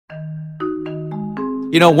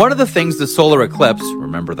You know, one of the things the solar eclipse,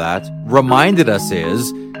 remember that, reminded us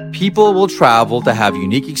is people will travel to have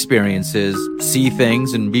unique experiences, see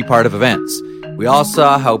things, and be part of events. We all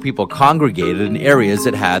saw how people congregated in areas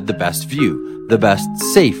that had the best view, the best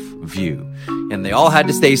safe view. And they all had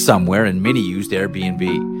to stay somewhere, and many used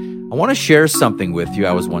Airbnb. I want to share something with you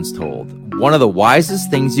I was once told. One of the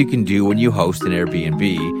wisest things you can do when you host an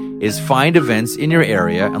Airbnb is find events in your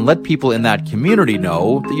area and let people in that community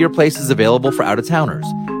know that your place is available for out-of-towners.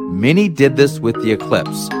 Many did this with the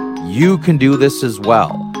eclipse. You can do this as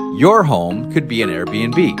well. Your home could be an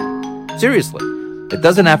Airbnb. Seriously. It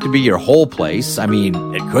doesn't have to be your whole place. I mean,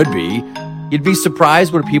 it could be. You'd be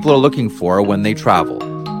surprised what people are looking for when they travel.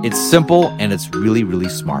 It's simple and it's really, really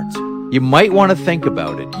smart. You might want to think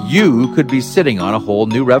about it. You could be sitting on a whole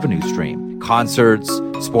new revenue stream. Concerts,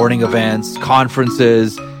 sporting events,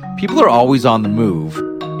 conferences. People are always on the move.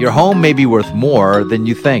 Your home may be worth more than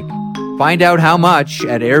you think. Find out how much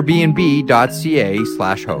at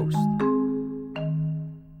airbnb.ca/host.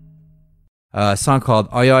 A song called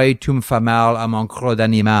Aïe aïe tu me fais mal à mon croc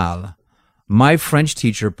d'animal. My French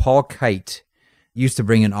teacher, Paul Kite, used to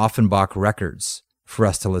bring in Offenbach records for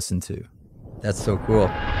us to listen to. That's so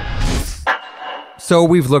cool. So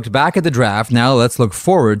we've looked back at the draft. Now let's look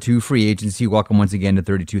forward to free agency. Welcome once again to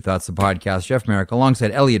 32 Thoughts, the podcast. Jeff Merrick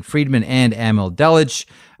alongside Elliot Friedman and Amil Delic.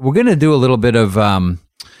 We're going to do a little bit of, I don't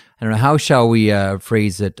know, how shall we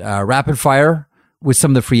phrase it? Rapid fire with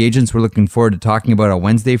some of the free agents we're looking forward to talking about on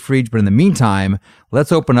Wednesday Free. But in the meantime,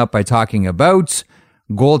 let's open up by talking about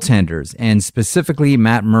goaltenders, and specifically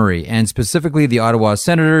Matt Murray, and specifically the Ottawa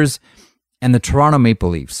Senators and the Toronto Maple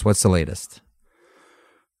Leafs. What's the latest?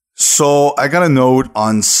 So I got a note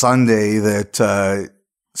on Sunday that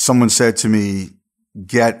someone said to me,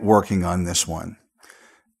 get working on this one.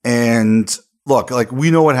 And look, like,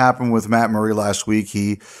 we know what happened with Matt Murray last week.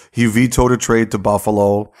 He vetoed a trade to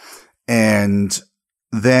Buffalo, and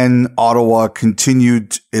then Ottawa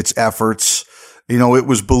continued its efforts. You know, it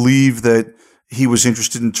was believed that he was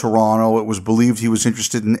interested in Toronto. It was believed he was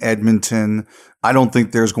interested in Edmonton. I don't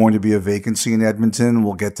think there's going to be a vacancy in Edmonton.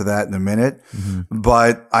 We'll get to that in a minute. Mm-hmm.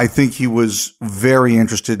 But I think he was very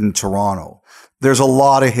interested in Toronto. There's a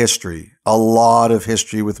lot of history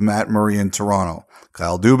with Matt Murray in Toronto.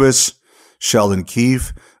 Kyle Dubas, Sheldon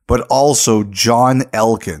Keefe, but also John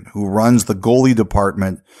Elkin, who runs the goalie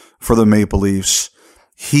department for the Maple Leafs.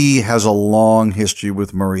 He has a long history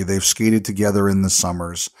with Murray. They've skated together in the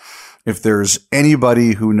summers. If there's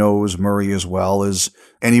anybody who knows Murray as well as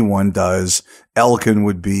anyone does, Elkin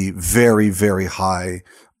would be very, very high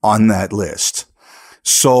on that list.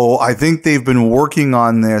 So I think they've been working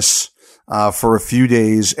on this for a few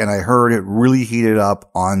days, and I heard it really heated up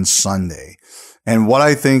on Sunday. And what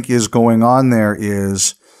I think is going on there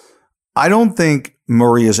is, I don't think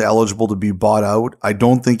Murray is eligible to be bought out. I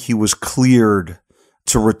don't think he was cleared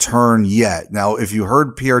to return yet. Now, if you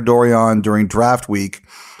heard Pierre Dorion during draft week,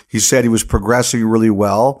 he said he was progressing really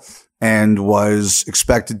well and was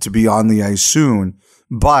expected to be on the ice soon,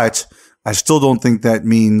 but I still don't think that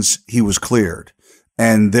means he was cleared,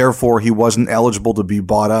 and therefore he wasn't eligible to be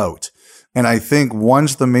bought out. And I think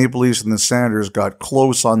once the Maple Leafs and the Senators got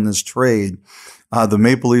close on this trade, the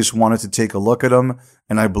Maple Leafs wanted to take a look at him,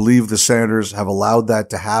 and I believe the Senators have allowed that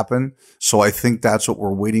to happen. So I think that's what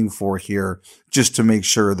we're waiting for here, just to make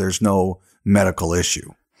sure there's no medical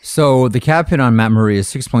issue. So the cap hit on Matt Murray is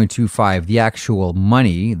 $6.25. The actual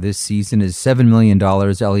money this season is $7 million,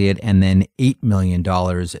 Elliot, and then $8 million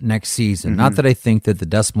next season. Mm-hmm. Not that I think that the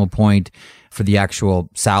decimal point for the actual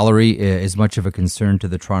salary is much of a concern to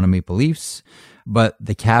the Toronto Maple Leafs, but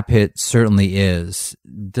the cap hit certainly is.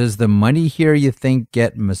 Does the money here, you think,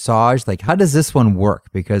 get massaged? Like, how does this one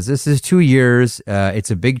work? Because this is 2 years. It's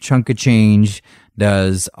a big chunk of change.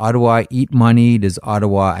 Does Ottawa eat money? Does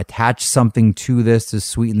Ottawa attach something to this to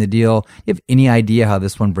sweeten the deal? Do you have any idea how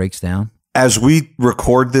this one breaks down? As we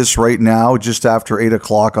record this right now, just after 8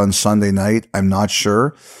 o'clock on Sunday night, I'm not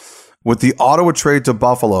sure. With the Ottawa trade to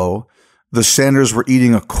Buffalo, the Senators were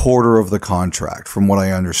eating a quarter of the contract, from what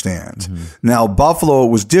I understand. Mm-hmm. Now, Buffalo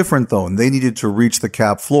was different, though, and they needed to reach the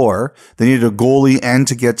cap floor. They needed a goalie and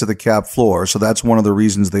to get to the cap floor, so that's one of the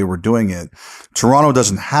reasons they were doing it. Toronto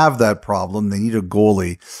doesn't have that problem. They need a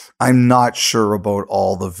goalie. I'm not sure about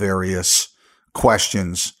all the various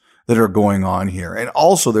questions that are going on here. And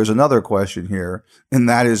also, there's another question here, and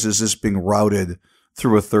that is this being routed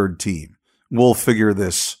through a third team? We'll figure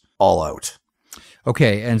this all out.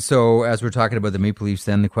 Okay, and so as we're talking about the Maple Leafs,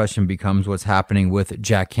 then the question becomes what's happening with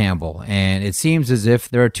Jack Campbell. And it seems as if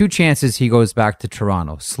there are two chances he goes back to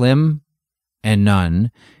Toronto, slim and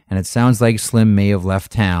none. and it sounds like Slim may have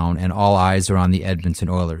left town, and all eyes are on the Edmonton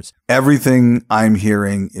Oilers. Everything I'm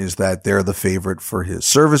hearing is that they're the favorite for his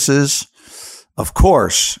services. Of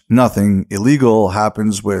course, nothing illegal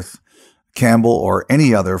happens with Campbell or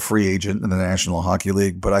any other free agent in the National Hockey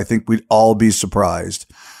League, but I think we'd all be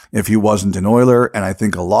surprised if he wasn't an Oiler. And I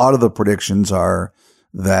think a lot of the predictions are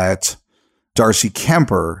that Darcy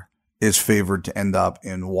Kemper is favored to end up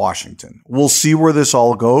in Washington. We'll see where this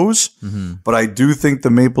all goes, but I do think the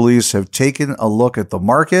Maple Leafs have taken a look at the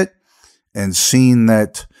market and seen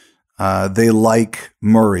that they like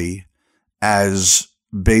Murray as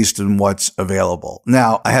based on what's available.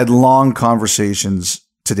 Now, I had long conversations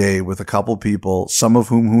today with a couple people, some of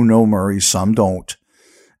who know Murray, some don't,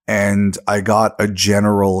 and I got a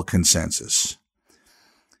general consensus.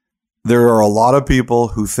 There are a lot of people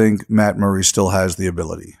who think Matt Murray still has the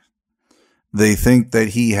ability. They think that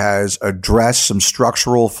he has addressed some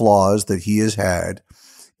structural flaws that he has had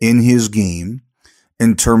in his game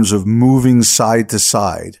in terms of moving side to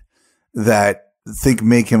side that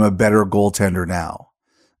make him a better goaltender now.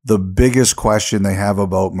 The biggest question they have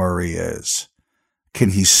about Murray is, can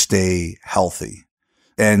he stay healthy?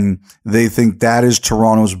 And they think that is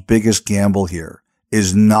Toronto's biggest gamble here,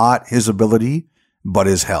 is not his ability, but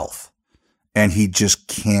his health. And he just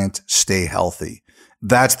can't stay healthy.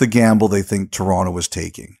 That's the gamble they think Toronto is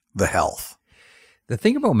taking, the health. The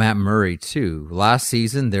thing about Matt Murray, too, last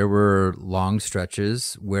season, there were long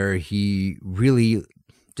stretches where he really,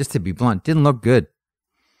 just to be blunt, didn't look good.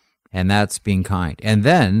 And that's being kind. And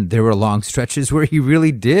then there were long stretches where he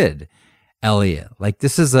really did, Elliot. Like,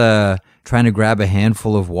 this is a trying to grab a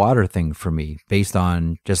handful of water thing for me based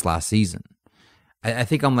on just last season. I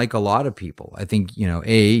think I'm like a lot of people. I think,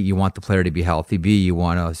 A, you want the player to be healthy. B, you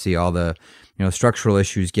want to see all the, structural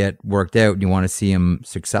issues get worked out and you want to see him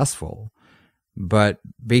successful. But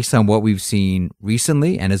based on what we've seen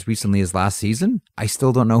recently and as recently as last season, I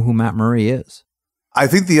still don't know who Matt Murray is. I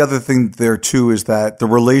think the other thing there too is that the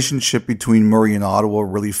relationship between Murray and Ottawa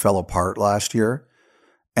really fell apart last year.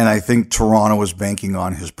 And I think Toronto was banking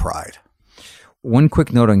on his pride. One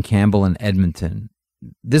quick note on Campbell and Edmonton.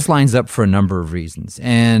 This lines up for a number of reasons.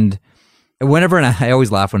 And whenever, I always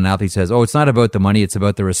laugh when an athlete says, "Oh, it's not about the money, it's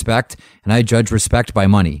about the respect." And I judge respect by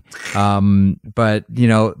money. But,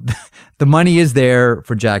 the money is there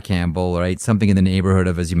for Jack Campbell, right? Something in the neighborhood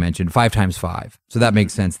of, as you mentioned, 5 times 5. So that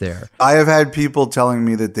makes sense there. I have had people telling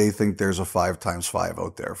me that they think there's a 5 times 5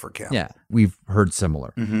 out there for Campbell. Yeah, we've heard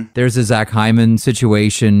similar. There's a Zach Hyman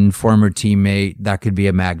situation, former teammate. That could be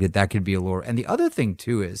a magnet. That could be a lure. And the other thing,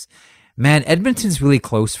 too, is, man, Edmonton's really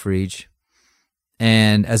close for each.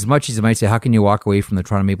 And as much as you might say, how can you walk away from the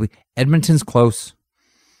Toronto Maple Leafs? Edmonton's close.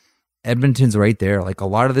 Edmonton's right there. Like, a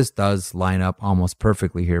lot of this does line up almost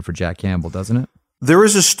perfectly here for Jack Campbell, doesn't it? There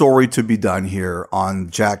is a story to be done here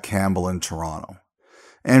on Jack Campbell in Toronto.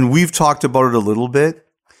 And we've talked about it a little bit.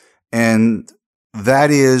 And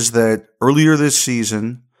that is that earlier this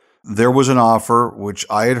season, there was an offer, which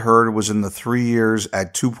I had heard was in the 3 years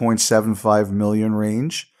at $2.75 million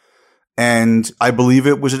range. And I believe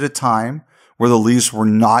it was at a time where the Leafs were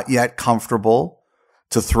not yet comfortable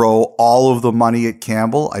to throw all of the money at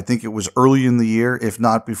Campbell. I think it was early in the year, if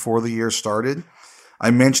not before the year started.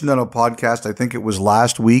 I mentioned on a podcast, I think it was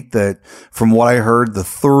last week, that from what I heard, the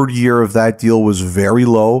third year of that deal was very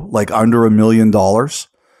low, like under $1 million.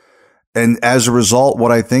 And as a result,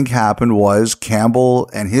 what I think happened was Campbell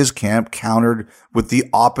and his camp countered with the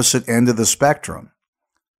opposite end of the spectrum.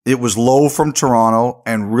 It was low from Toronto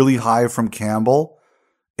and really high from Campbell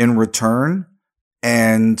in return.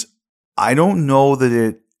 And I don't know that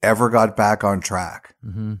it ever got back on track.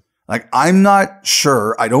 Like, I'm not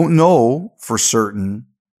sure. I don't know for certain,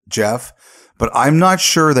 Jeff, but I'm not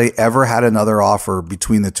sure they ever had another offer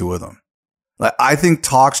between the two of them. Like, I think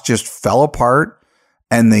talks just fell apart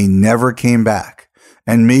and they never came back.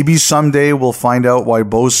 And maybe someday we'll find out why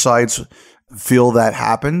both sides feel that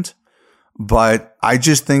happened. But I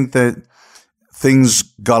just think that things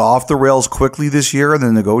got off the rails quickly this year in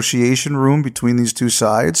the negotiation room between these two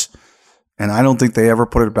sides. And I don't think they ever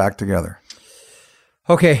put it back together.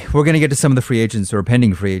 Okay, we're going to get to some of the free agents or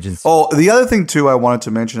pending free agents. Oh, the other thing, too, I wanted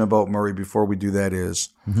to mention about Murray before we do that is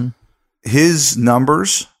his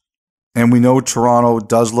numbers, and we know Toronto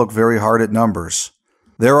does look very hard at numbers.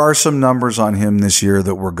 There are some numbers on him this year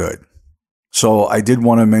that were good. So I did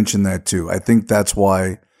want to mention that, too. I think that's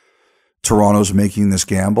why Toronto's making this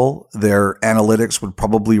gamble. Their analytics would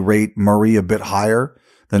probably rate Murray a bit higher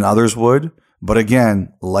than others would. But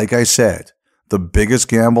again, like I said, the biggest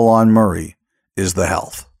gamble on Murray is the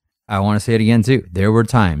health. I want to say it again, too. There were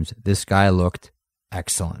times this guy looked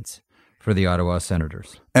excellent. for the Ottawa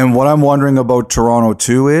Senators. And what I'm wondering about Toronto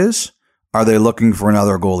too is, are they looking for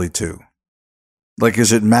another goalie too? Like,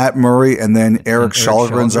 is it Matt Murray and then Eric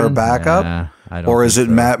Källgren's our backup? Yeah, or is it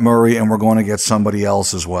Matt Murray and we're going to get somebody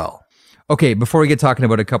else as well? Okay, before we get talking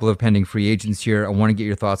about a couple of pending free agents here, I want to get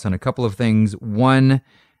your thoughts on a couple of things. One,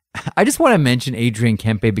 I just want to mention Adrian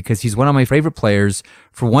Kempe because he's one of my favorite players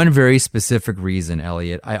for one very specific reason,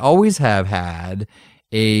 Elliot. I always have had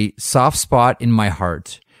a soft spot in my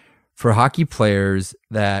heart for hockey players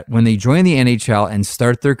that when they join the NHL and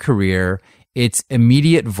start their career, it's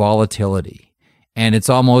immediate volatility and it's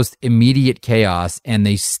almost immediate chaos, and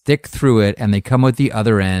they stick through it and they come out the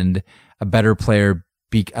other end a better player.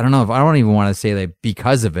 I don't even want to say that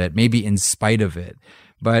because of it, maybe in spite of it.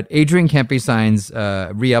 But Adrian Kempe signs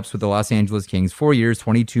re-ups with the Los Angeles Kings, 4 years,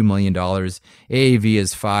 $22 million. AAV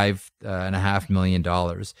is $5.5 million.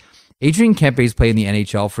 Adrian Kempe has played in the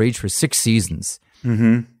NHL for 6 seasons.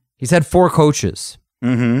 Mm-hmm. He's had 4 coaches.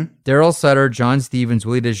 Mm-hmm. Daryl Sutter, John Stevens,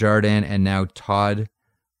 Willie Desjardins, and now Todd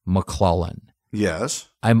McLellan. Yes.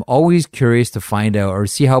 I'm always curious to find out or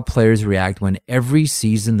see how players react when every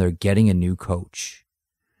season they're getting a new coach.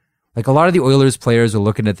 Like a lot of the Oilers players are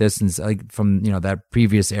looking at this and like from, that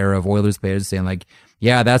previous era of Oilers players saying like,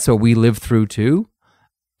 yeah, that's what we lived through too.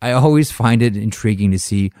 I always find it intriguing to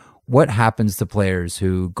see what happens to players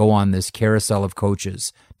who go on this carousel of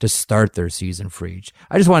coaches to start their season free.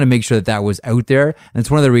 I just want to make sure that was out there. And it's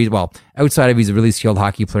one of the reasons, outside of he's a really skilled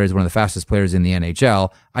hockey player, he's one of the fastest players in the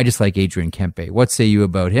NHL. I just like Adrian Kempe. What say you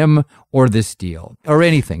about him or this deal or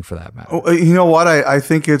anything for that matter? Oh, you know what? I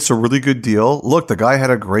think it's a really good deal. Look, the guy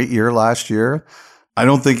had a great year last year. I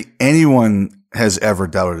don't think anyone has ever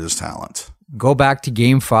doubted his talent. Go back to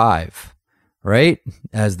Game 5. Right?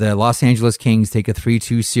 As the Los Angeles Kings take a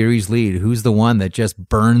 3-2 series lead, who's the one that just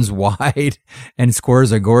burns wide and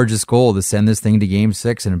scores a gorgeous goal to send this thing to Game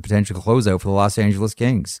 6 and a potential closeout for the Los Angeles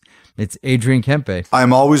Kings? It's Adrian Kempe.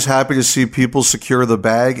 I'm always happy to see people secure the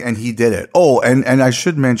bag, and he did it. Oh, and I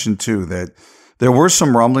should mention, too, that there were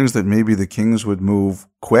some rumblings that maybe the Kings would move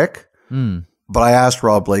quick, but I asked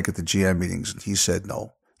Rob Blake at the GM meetings, and he said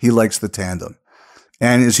no. He likes the tandem.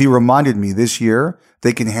 And as he reminded me, this year,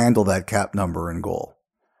 they can handle that cap number in goal.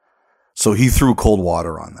 So he threw cold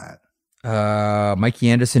water on that. Mikey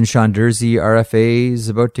Anderson, Sean Durzi, RFA is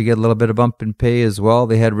about to get a little bit of bump in pay as well.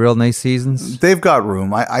 They had real nice seasons. They've got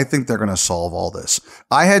room. I think they're going to solve all this.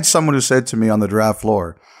 I had someone who said to me on the draft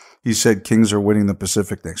floor, he said, Kings are winning the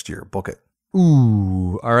Pacific next year. Book it.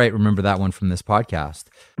 Ooh, all right. Remember that one from this podcast.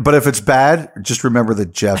 But if it's bad, just remember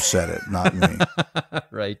that Jeff said it, not me.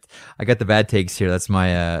 Right. I got the bad takes here. That's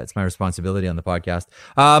my it's my responsibility on the podcast.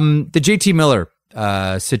 The JT Miller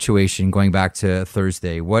situation going back to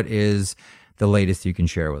Thursday. What is the latest you can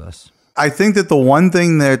share with us? I think that the one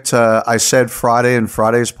thing that I said Friday in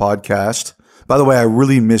Friday's podcast, by the way, I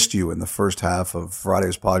really missed you in the first half of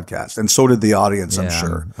Friday's podcast, and so did the audience, I'm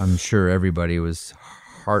sure. I'm sure everybody was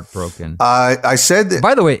heartbroken. I said that.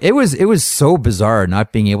 By the way, it was so bizarre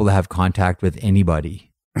not being able to have contact with anybody.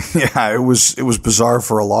 Yeah, it was bizarre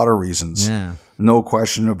for a lot of reasons. Yeah. No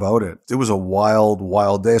question about it. It was a wild,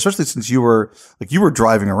 wild day, especially since you were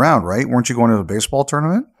driving around, right? Weren't you going to a baseball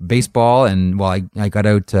tournament? Baseball, and I got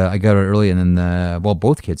out early, and then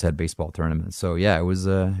both kids had baseball tournaments. So yeah, it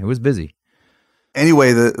was busy.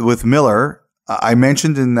 Anyway, with Miller, I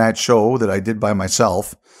mentioned in that show that I did by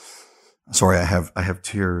myself. Sorry, I have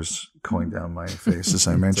tears going down my face as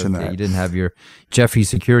I mentioned that. You didn't have your Jeffy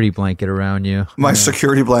security blanket around you. My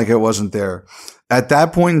security blanket wasn't there. At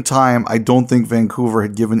that point in time, I don't think Vancouver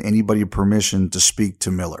had given anybody permission to speak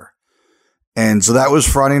to Miller. And so that was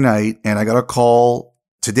Friday night, and I got a call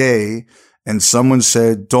today, and someone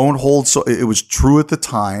said, don't hold so. It was true at the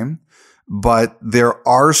time, but there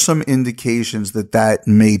are some indications that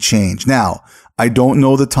may change. Now, I don't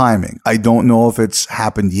know the timing. I don't know if it's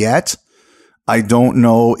happened yet. I don't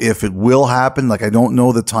know if it will happen. I don't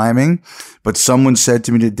know the timing, but someone said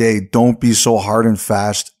to me today, don't be so hard and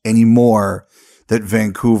fast anymore that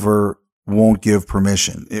Vancouver won't give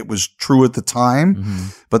permission. It was true at the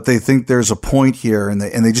time, but they think there's a point here, and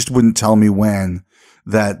they just wouldn't tell me when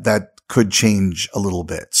that could change a little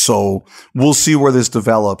bit. So we'll see where this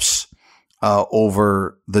develops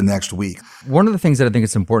over the next week. One of the things that I think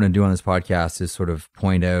it's important to do on this podcast is sort of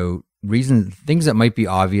point out things that might be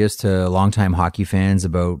obvious to longtime hockey fans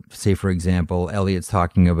about, say, for example, Elliot's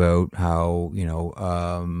talking about how,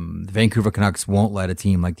 the Vancouver Canucks won't let a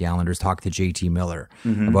team like the Islanders talk to JT Miller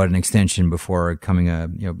about an extension before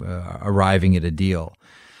arriving at a deal.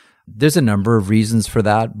 There's a number of reasons for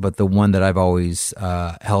that, but the one that I've always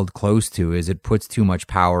held close to is it puts too much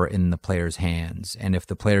power in the player's hands. And if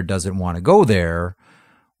the player doesn't want to go there,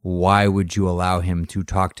 why would you allow him to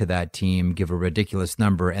talk to that team, give a ridiculous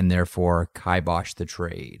number, and therefore kibosh the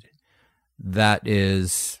trade? That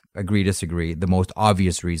is, agree, disagree, the most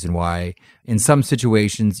obvious reason why in some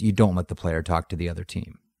situations you don't let the player talk to the other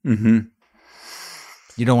team. Mm-hmm.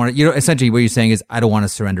 You don't want to, essentially what you're saying is, I don't want to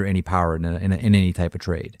surrender any power in any type of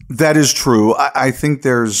trade. That is true. I think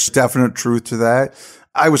there's definite truth to that.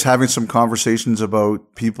 I was having some conversations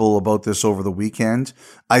about people about this over the weekend.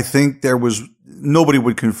 I think nobody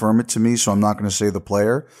would confirm it to me, so I'm not going to say the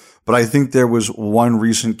player, but I think there was one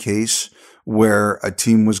recent case where a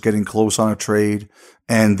team was getting close on a trade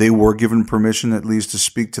and they were given permission at least to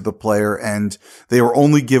speak to the player, and they were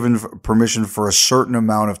only given permission for a certain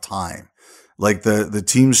amount of time. Like the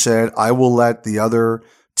team said, I will let the other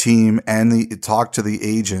team and talk to the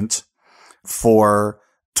agent for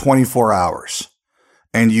 24 hours.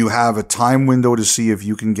 And you have a time window to see if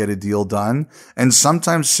you can get a deal done. And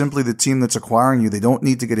sometimes simply the team that's acquiring you, they don't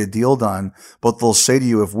need to get a deal done, but they'll say to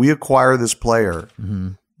you, if we acquire this player,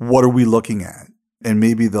 what are we looking at? And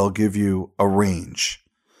maybe they'll give you a range.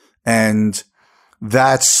 And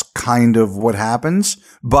that's kind of what happens.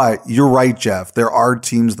 But you're right, Jeff. There are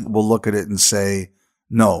teams that will look at it and say,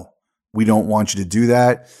 no, we don't want you to do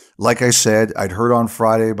that. Like I said, I'd heard on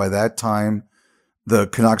Friday by that time, the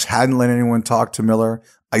Canucks hadn't let anyone talk to Miller.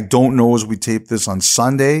 I don't know as we tape this on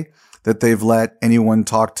Sunday that they've let anyone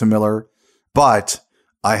talk to Miller, but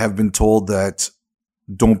I have been told that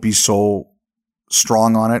don't be so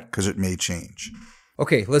strong on it because it may change.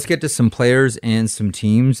 Okay, let's get to some players and some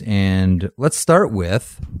teams, and let's start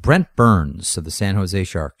with Brent Burns of the San Jose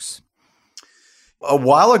Sharks. A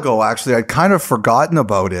while ago, actually, I'd kind of forgotten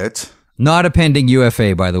about it. Not a pending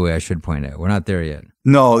UFA, by the way, I should point out. We're not there yet.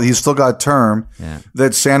 No, he's still got term. Yeah.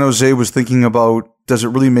 That San Jose was thinking about, does it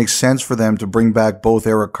really make sense for them to bring back both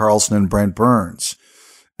Erik Karlsson and Brent Burns?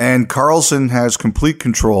 And Karlsson has complete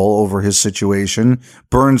control over his situation.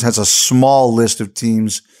 Burns has a small list of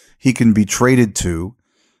teams he can be traded to.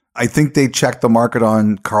 I think they checked the market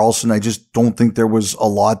on Karlsson. I just don't think there was a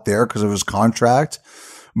lot there because of his contract.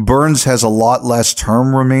 Burns has a lot less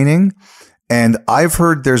term remaining, and I've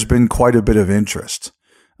heard there's been quite a bit of interest.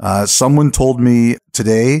 Someone told me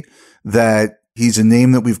today that he's a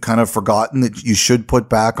name that we've kind of forgotten that you should put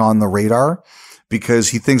back on the radar because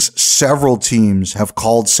he thinks several teams have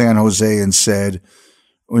called San Jose and said,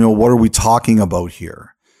 what are we talking about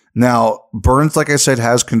here? Now, Burns, like I said,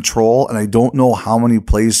 has control, and I don't know how many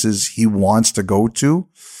places he wants to go to,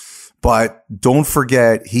 but don't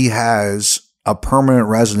forget he has a permanent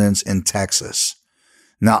residence in Texas.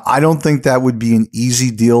 Now, I don't think that would be an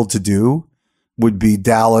easy deal to do, would be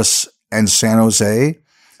Dallas and San Jose.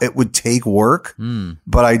 It would take work,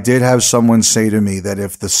 but I did have someone say to me that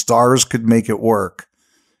if the Stars could make it work,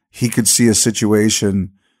 he could see a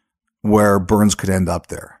situation where Burns could end up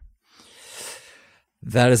there.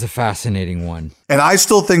 That is a fascinating one. And I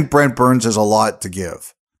still think Brent Burns has a lot to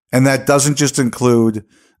give. And that doesn't just include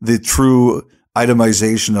the true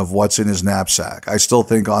itemization of what's in his knapsack. I still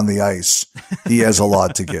think on the ice, he has a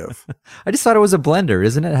lot to give. I just thought it was a blender,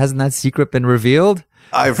 isn't it? Hasn't that secret been revealed?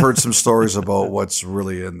 I've heard some stories about what's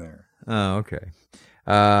really in there. Oh, okay.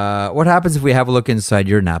 What happens if we have a look inside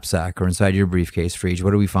your knapsack or inside your briefcase, Friege?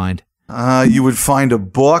 What do we find? You would find a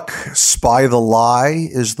book. Spy the Lie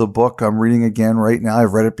is the book I'm reading again right now.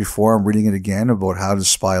 I've read it before. I'm reading it again about how to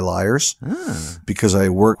spy liars because I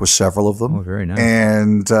work with several of them. Oh, very nice.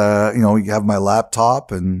 And, you have my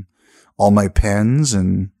laptop and all my pens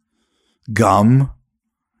and gum,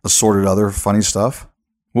 assorted other funny stuff.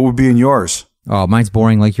 What would be in yours? Oh, mine's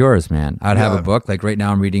boring like yours, man. I'd have a book. Like right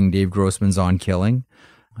now I'm reading Dave Grossman's On Killing.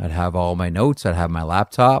 I'd have all my notes. I'd have my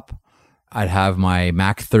laptop. I'd have my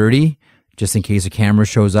Mac 30 just in case a camera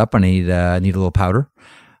shows up and I need a little powder.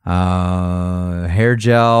 Hair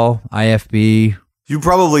gel, IFB. You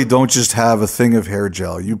probably don't just have a thing of hair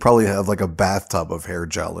gel. You probably have like a bathtub of hair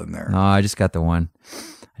gel in there. No, I just got the one.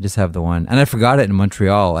 I just have the one. And I forgot it in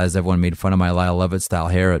Montreal as everyone made fun of my Lyle Lovett style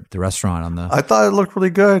hair at the restaurant on the... I thought it looked really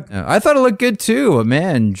good. I thought it looked good too. But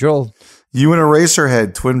man, Joel... You and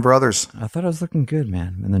Eraserhead, twin brothers. I thought I was looking good,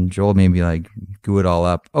 man. And then Joel made me like goo it all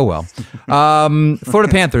up. Oh, well. Florida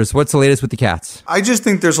Panthers, what's the latest with the Cats? I just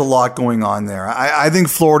think there's a lot going on there. I think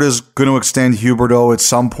Florida's going to extend Huberdeau at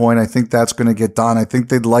some point. I think that's going to get done. I think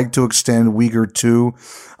they'd like to extend Weegar too.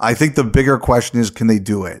 I think the bigger question is, can they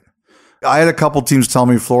do it? I had a couple teams tell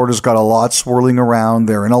me Florida's got a lot swirling around.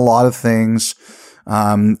 They're in a lot of things.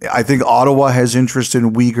 I think Ottawa has interest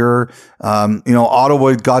in Weegar.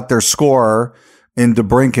 Ottawa got their scorer, in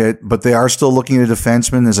DeBrincat, but they are still looking at a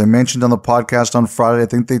defenseman. As I mentioned on the podcast on Friday, I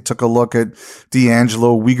think they took a look at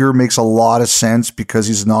D'Angelo. Weegar makes a lot of sense because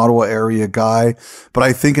he's an Ottawa area guy, but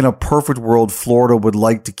I think in a perfect world, Florida would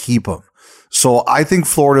like to keep him. So I think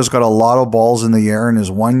Florida's got a lot of balls in the air, and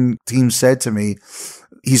as one team said to me,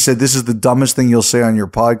 he said, this is the dumbest thing you'll say on your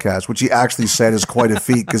podcast, which he actually said is quite a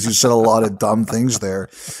feat because you said a lot of dumb things there.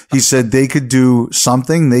 He said they could do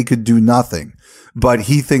something, they could do nothing. But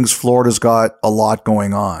he thinks Florida's got a lot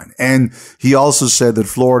going on. And he also said that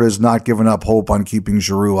Florida has not given up hope on keeping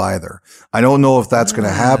Giroux either. I don't know if that's going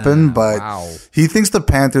to happen, but he thinks the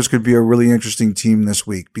Panthers could be a really interesting team this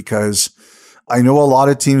week because I know a lot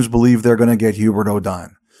of teams believe they're going to get Huberdeau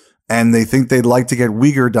done. And they think they'd like to get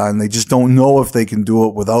Weegar done. They just don't know if they can do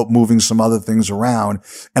it without moving some other things around.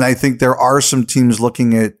 And I think there are some teams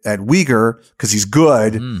looking at Weegar because he's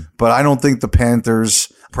good, but I don't think the Panthers'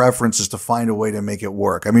 preference is to find a way to make it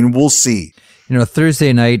work. I mean, we'll see. You know,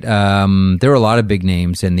 Thursday night, there were a lot of big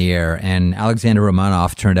names in the air, and Alexander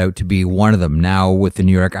Romanov turned out to be one of them. Now with the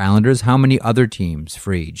New York Islanders, how many other teams,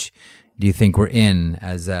 Friedge, do you think we're in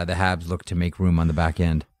as the Habs look to make room on the back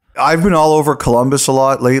end? I've been all over Columbus a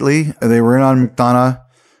lot lately. They were in on McDonough,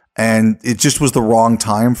 and it just was the wrong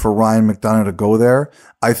time for Ryan McDonough to go there.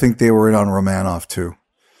 I think they were in on Romanov too.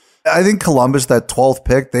 I think Columbus, that 12th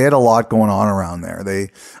pick, they had a lot going on around there.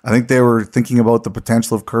 I think they were thinking about the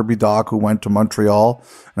potential of Kirby Dach, who went to Montreal,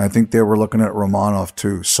 and I think they were looking at Romanov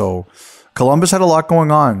too. So Columbus had a lot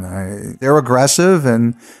going on. They're aggressive,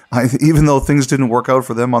 and even though things didn't work out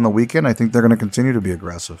for them on the weekend, I think they're going to continue to be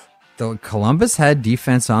aggressive. Though Columbus had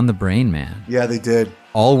defense on the brain, man. Yeah, they did.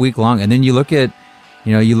 All week long. And then you look at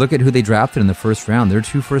who they drafted in the first round. Their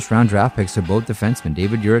 2 first-round draft picks are both defensemen,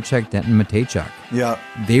 David Jiricek, Denton Mateychuk. Yeah.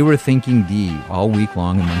 They were thinking D all week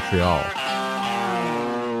long in Montreal.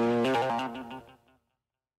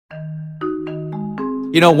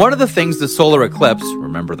 You know, one of the things the solar eclipse,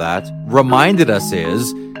 remember that, reminded us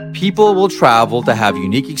is people will travel to have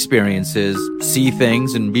unique experiences, see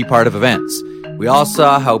things, and be part of events. We all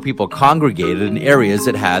saw how people congregated in areas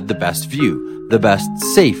that had the best view, the best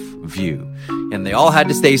safe view. And they all had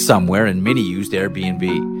to stay somewhere, and many used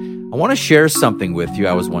Airbnb. I want to share something with you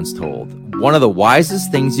I was once told. One of the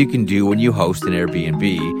wisest things you can do when you host an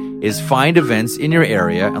Airbnb is find events in your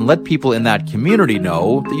area and let people in that community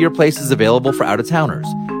know that your place is available for out-of-towners.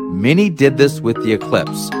 Many did this with the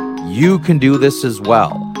eclipse. You can do this as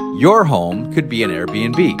well. Your home could be an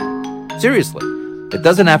Airbnb. Seriously. It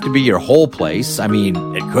doesn't have to be your whole place. I mean,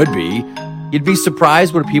 it could be. You'd be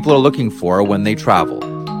surprised what people are looking for when they travel.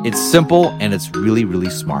 It's simple and it's really, really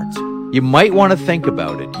smart. You might want to think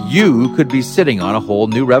about it. You could be sitting on a whole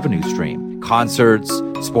new revenue stream. Concerts,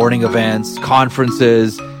 sporting events,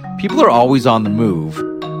 conferences. People are always on the move.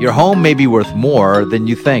 Your home may be worth more than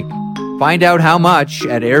you think. Find out how much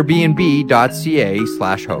at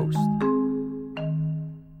airbnb.ca/host.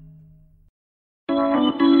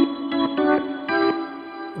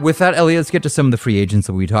 With that, Elliot, let's get to some of the free agents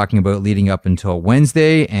that we'll be talking about leading up until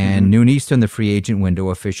Wednesday. And noon Eastern, the free agent window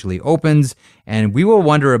officially opens. And we will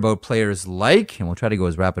wonder about players like, and we'll try to go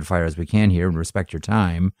as rapid fire as we can here and respect your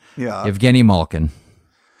time, Evgeny Malkin.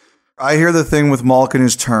 I hear the thing with Malkin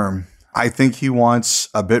is term. I think he wants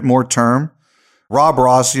a bit more term. Rob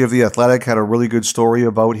Rossi of The Athletic had a really good story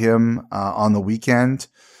about him on the weekend.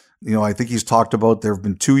 You know, I think he's talked about there have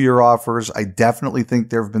been 2-year offers. I definitely think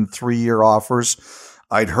there have been 3-year offers.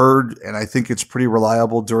 I'd heard, and I think it's pretty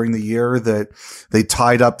reliable during the year, that they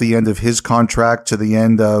tied up the end of his contract to the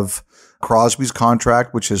end of Crosby's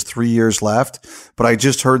contract, which has 3 years left. But I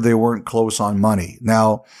just heard they weren't close on money.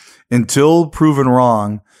 Now, until proven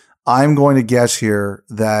wrong, I'm going to guess here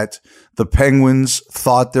that the Penguins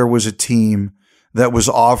thought there was a team that was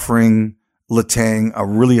offering Letang a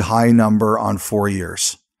really high number on 4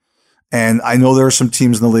 years. And I know there are some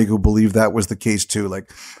teams in the league who believe that was the case too.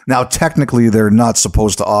 Like, now technically they're not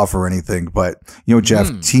supposed to offer anything, but you know, Jeff,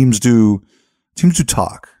 teams do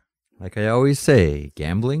talk. Like I always say,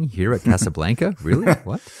 gambling here at Casablanca? Really?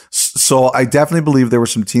 What? So I definitely believe there were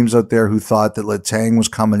some teams out there who thought that Letang was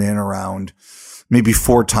coming in around maybe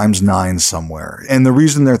 4 times 9 somewhere. And the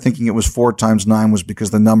reason they're thinking it was 4 times 9 was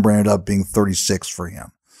because the number ended up being 36 for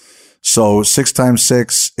him. So 6 times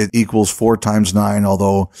 6, it equals 4 times 9.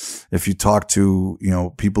 Although if you talk to, you know,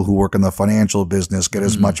 people who work in the financial business, get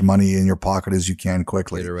as much money in your pocket as you can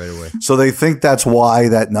quickly. Get it right away. So they think that's why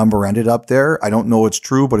that number ended up there. I don't know it's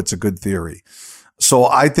true, but it's a good theory. So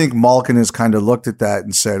I think Malkin has kind of looked at that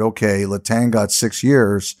and said, okay, Letang got 6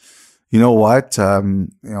 years. You know what? You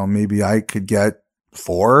know, maybe I could get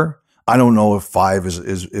 4. I don't know if 5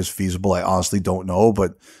 is feasible. I honestly don't know,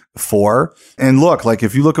 but 4. And look, like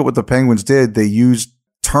if you look at what the Penguins did, they used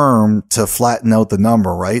term to flatten out the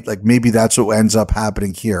number, right? Like maybe that's what ends up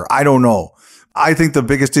happening here. I don't know. I think the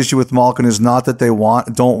biggest issue with Malkin is not that they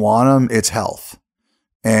don't want him, it's health.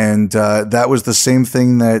 And that was the same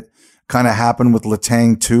thing that kind of happened with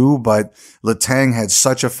Letang too, but Letang had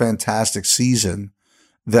such a fantastic season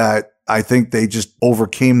that I think they just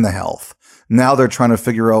overcame the health. Now they're trying to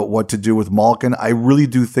figure out what to do with Malkin. I really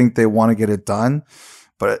do think they want to get it done,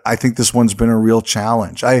 but I think this one's been a real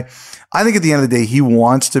challenge. I think at the end of the day, he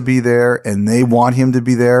wants to be there and they want him to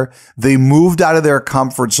be there. They moved out of their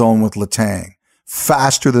comfort zone with Letang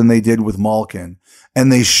faster than they did with Malkin.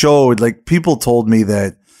 And they showed, like people told me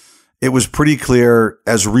that it was pretty clear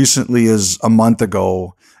as recently as a month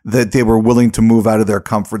ago that they were willing to move out of their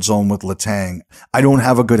comfort zone with Letang. I don't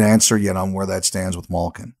have a good answer yet on where that stands with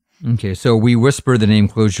Malkin. Okay, so we whispered the name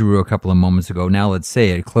Claude Giroux a couple of moments ago. Now let's say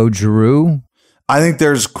it. Claude Giroux? I think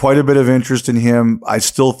there's quite a bit of interest in him. I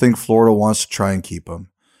still think Florida wants to try and keep him.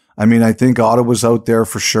 I mean, I think Ottawa's out there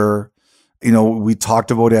for sure. You know, we talked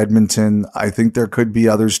about Edmonton. I think there could be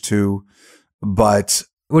others too, but...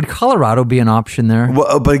 Would Colorado be an option there?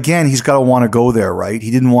 Well, but again, he's got to want to go there, right?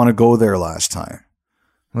 He didn't want to go there last time.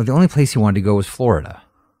 Well, the only place he wanted to go was Florida.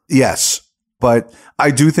 Yes, but I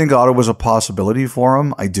do think Ottawa's a possibility for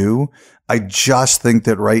him. I do. I just think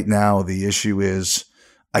that right now the issue is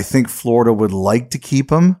I think Florida would like to keep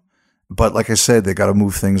him, but like I said, they got to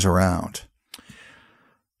move things around.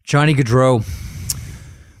 Johnny Gaudreau.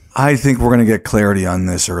 I think we're going to get clarity on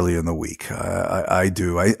this early in the week. I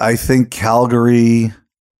do. I think Calgary...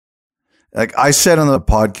 Like I said on the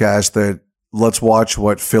podcast that let's watch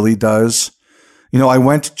what Philly does. You know, I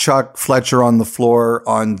went to Chuck Fletcher on the floor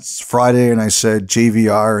on Friday and I said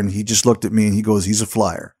JVR and he just looked at me and he goes, he's a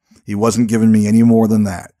flyer. He wasn't giving me any more than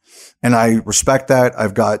that. And I respect that.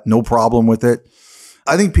 I've got no problem with it.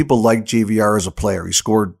 I think people like JVR as a player. He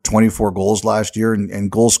scored 24 goals last year and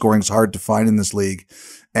goal scoring is hard to find in this league.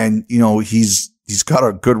 And, you know, he's got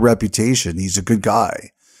a good reputation. He's a good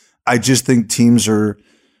guy. I just think teams are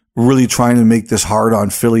really trying to make this hard on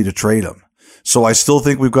Philly to trade him. So I still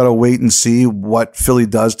think we've got to wait and see what Philly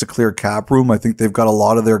does to clear cap room. I think they've got a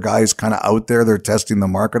lot of their guys kind of out there they're testing the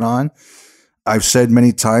market on. I've said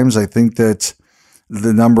many times, I think that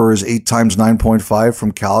the number is 8 times 9.5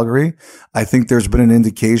 from Calgary. I think there's been an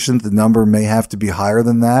indication that the number may have to be higher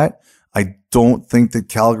than that. I don't think that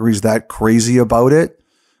Calgary's that crazy about it.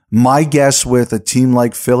 My guess with a team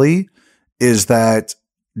like Philly is that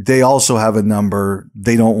they also have a number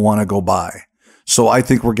they don't want to go by. So I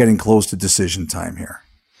think we're getting close to decision time here.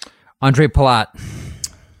 Andre Palat.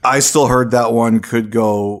 I still heard that one could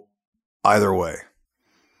go either way.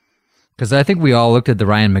 Because I think we all looked at the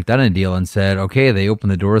Ryan McDonagh deal and said, okay, they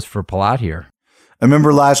opened the doors for Palat here. I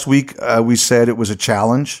remember last week we said it was a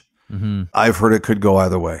challenge. Mm-hmm. I've heard it could go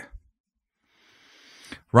either way.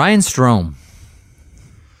 Ryan Strome.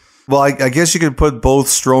 Well, I guess you could put both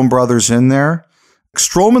Strome brothers in there.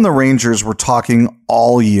 Strome and the Rangers were talking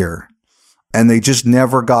all year, and they just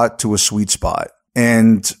never got to a sweet spot.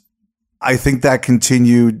 And I think that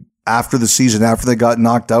continued after the season. After they got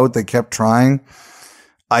knocked out, they kept trying.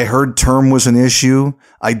 I heard term was an issue.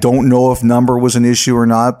 I don't know if number was an issue or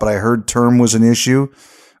not, but I heard term was an issue.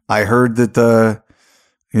 I heard that the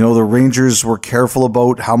Rangers were careful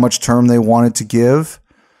about how much term they wanted to give.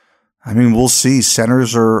 I mean, we'll see.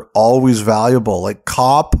 Centers are always valuable. Like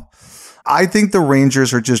Kopp, I think the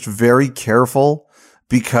Rangers are just very careful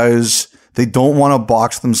because they don't want to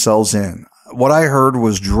box themselves in. What I heard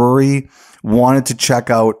was Drury wanted to check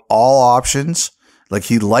out all options. Like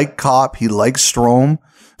he liked Kopp, he liked Strome,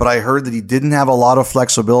 but I heard that he didn't have a lot of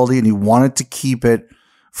flexibility and he wanted to keep it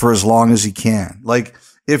for as long as he can. Like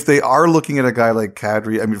if they are looking at a guy like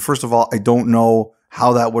Kadri, I mean, first of all, I don't know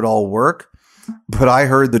how that would all work, but I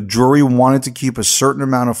heard that Drury wanted to keep a certain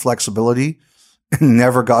amount of flexibility and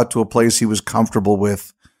never got to a place he was comfortable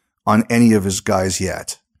with on any of his guys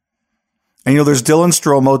yet. And, there's Dylan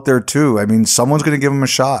Strome out there too. I mean, someone's going to give him a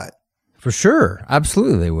shot. For sure.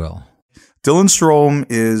 Absolutely they will. Dylan Strome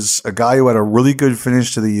is a guy who had a really good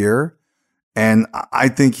finish to the year, and I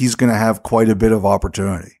think he's going to have quite a bit of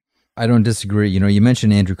opportunity. I don't disagree. You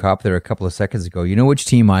mentioned Andrew Kopp there a couple of seconds ago. You know which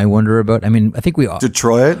team I wonder about? I mean, I think we all...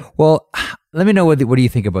 Detroit? Well, let me know what do you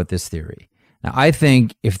think about this theory. Now, I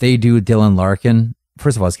think if they do Dylan Larkin,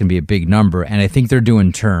 first of all, it's going to be a big number, and I think they're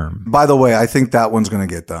doing term. By the way, I think that one's going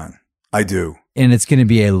to get done. I do. and it's going to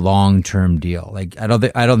be a long-term deal. Like I don't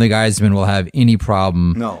think Yzerman will have any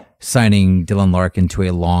problem signing Dylan Larkin to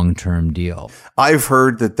a long-term deal. I've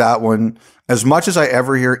heard that one, as much as I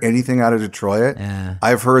ever hear anything out of Detroit,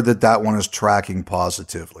 I've heard that one is tracking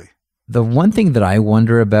positively. The one thing that I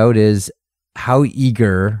wonder about is how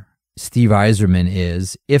eager Steve Yzerman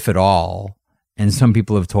is, if at all, and some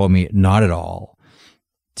people have told me not at all,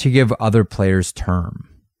 to give other players term.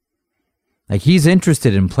 Like, he's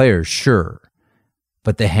interested in players, sure,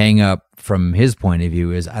 but the hang up from his point of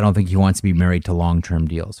view is I don't think he wants to be married to long-term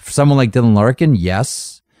deals. For someone like Dylan Larkin,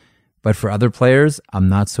 yes, but for other players, I'm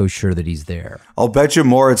not so sure that he's there. I'll bet you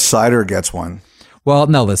Moritz Seider gets one. Well,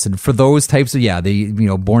 no, listen, for those types of,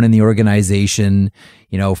 born in the organization,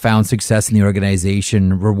 found success in the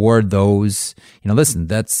organization, reward those, listen,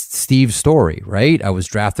 that's Steve's story, right? I was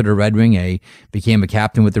drafted a Red Wing. I became a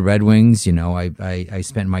captain with the Red Wings. I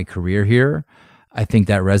spent my career here. I think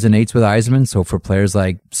that resonates with Yzerman. So for players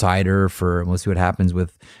like Seider, we'll see what happens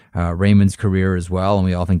with Raymond's career as well. And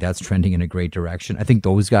we all think that's trending in a great direction. I think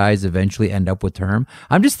those guys eventually end up with term.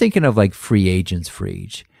 I'm just thinking of like free agents,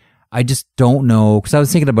 Frege. I just don't know, because I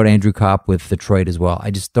was thinking about Andrew Kopp with Detroit as well. I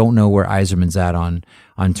just don't know where Yzerman's at on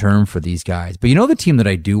term for these guys. But the team that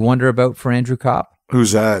I do wonder about for Andrew Kopp?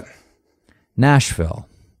 Who's that? Nashville.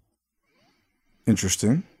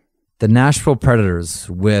 Interesting. The Nashville Predators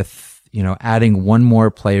with, adding one more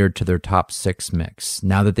player to their top 6 mix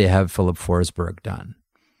now that they have Philip Forsberg done.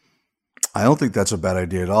 I don't think that's a bad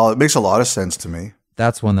idea at all. It makes a lot of sense to me.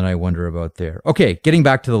 That's one that I wonder about there. Okay, getting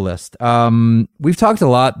back to the list. We've talked a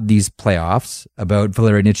lot these playoffs about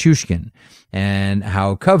Valeri Nichushkin and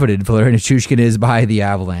how coveted Valeri Nichushkin is by the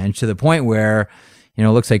Avalanche, to the point where, it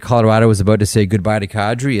looks like Colorado was about to say goodbye to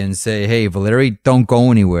Kadri and say, hey, Valeri, don't go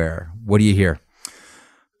anywhere. What do you hear?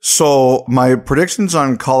 So my predictions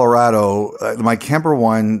on Colorado, my camper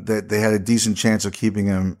one that they had a decent chance of keeping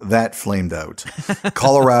him, that flamed out.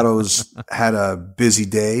 Colorado's had a busy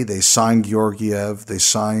day. They signed Georgiev. They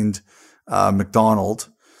signed McDonald.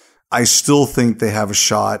 I still think they have a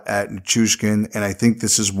shot at Nichushkin, and I think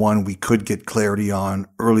this is one we could get clarity on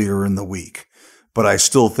earlier in the week. But I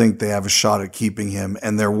still think they have a shot at keeping him,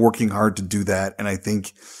 and they're working hard to do that, and I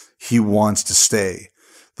think he wants to stay.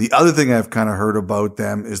 The other thing I've kind of heard about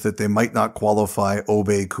them is that they might not qualify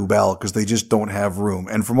Aube-Kubel because they just don't have room.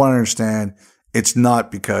 And from what I understand, it's not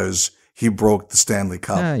because he broke the Stanley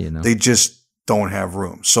Cup. They just don't have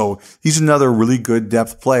room. So he's another really good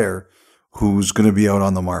depth player who's going to be out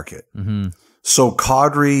on the market. Mm-hmm. So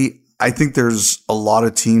Kadri, I think there's a lot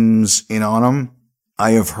of teams in on him.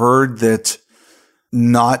 I have heard that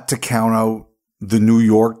not to count out the New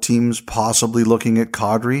York teams possibly looking at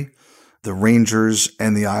Kadri, the Rangers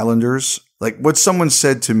and the Islanders. Like what someone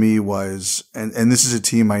said to me was, and this is a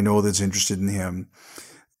team I know that's interested in him,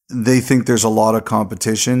 they think there's a lot of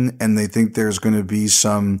competition and they think there's going to be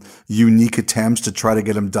some unique attempts to try to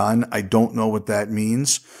get him done. I don't know what that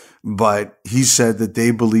means, but he said that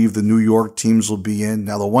they believe the New York teams will be in.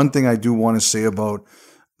 Now, the one thing I do want to say about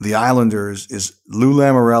the Islanders is Lou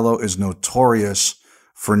Lamoriello is notorious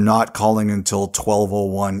for not calling until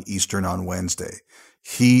 12:01 Eastern on Wednesday.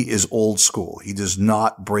 He is old school. He does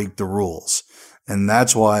not break the rules. And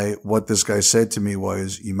that's why what this guy said to me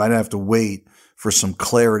was, you might have to wait for some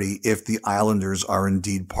clarity if the Islanders are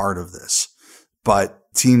indeed part of this. But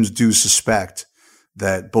teams do suspect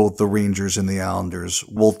that both the Rangers and the Islanders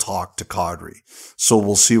will talk to Kadri. So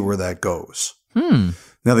we'll see where that goes. Now,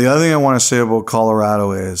 the other thing I want to say about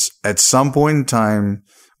Colorado is at some point in time,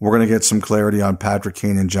 we're going to get some clarity on Patrick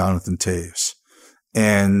Kane and Jonathan Toews.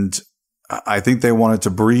 And I think they wanted to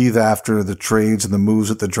breathe after the trades and the moves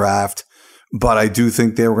at the draft, but I do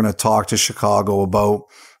think they were going to talk to Chicago about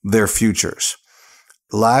their futures.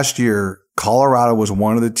 Last year, Colorado was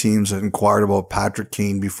one of the teams that inquired about Patrick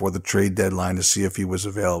Kane before the trade deadline to see if he was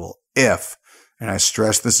available. If, and I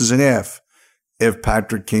stress this is an if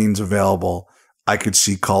Patrick Kane's available, I could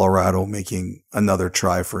see Colorado making another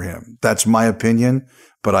try for him. That's my opinion,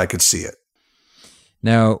 but I could see it.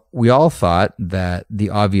 Now, we all thought that the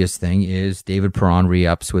obvious thing is David Perron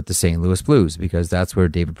re-ups with the St. Louis Blues because that's where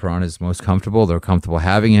David Perron is most comfortable. They're comfortable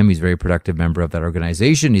having him. He's a very productive member of that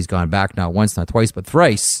organization. He's gone back not once, not twice, but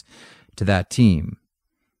thrice to that team.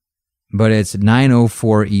 But it's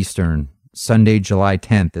 9:04 Eastern, Sunday, July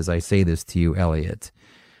 10th, as I say this to you, Elliot.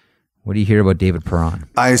 What do you hear about David Perron?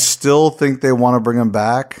 I still think they want to bring him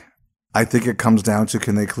back. I think it comes down to,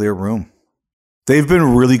 can they clear room? They've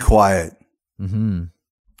been really quiet. Mm-hmm.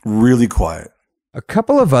 Really quiet. A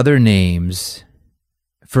couple of other names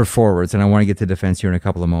for forwards, and I want to get to defense here in a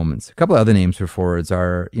couple of moments. A couple of other names for forwards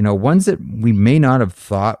are, ones that we may not have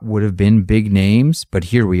thought would have been big names, but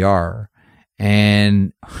here we are.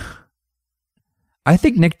 And I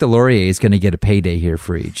think Nick Delorier is going to get a payday here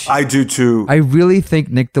for each. I do too. I really think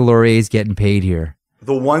Nick Delorier is getting paid here.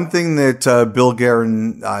 The one thing that Bill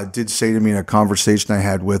Guerin did say to me in a conversation I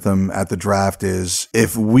had with him at the draft is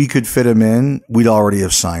if we could fit him in, we'd already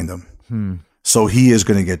have signed him. So he is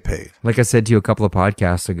going to get paid. Like I said to you a couple of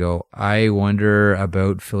podcasts ago, I wonder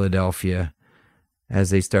about Philadelphia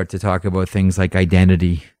as they start to talk about things like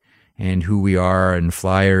identity and who we are and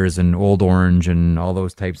Flyers and Old Orange and all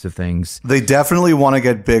those types of things. They definitely want to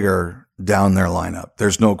get bigger down their lineup.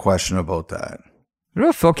 There's no question about that. What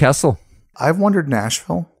about Phil Kessel? I've wondered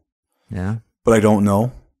Nashville, Yeah. but I don't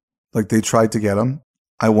know. Like they tried to get him.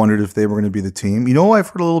 I wondered if they were going to be the team. You know who I've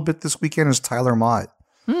heard a little bit this weekend is Tyler Mott.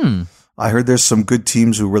 I heard there's some good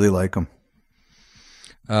teams who really like him.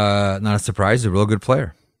 Not a surprise. A real good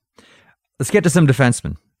player. Let's get to some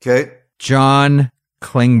defensemen. Okay. John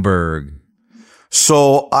Klingberg.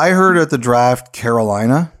 So I heard at the draft,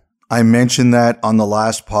 Carolina. I mentioned that on the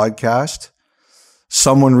last podcast.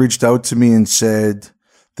 Someone reached out to me and said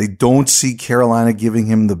they don't see Carolina giving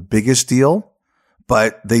him the biggest deal,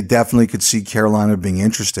 but they definitely could see Carolina being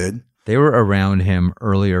interested. They were around him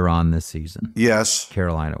earlier on this season. Yes.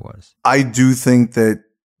 Carolina was. I do think that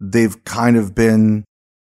they've kind of been,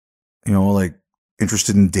 like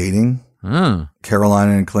interested in dating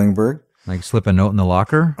Carolina and Klingberg. Like slip a note in the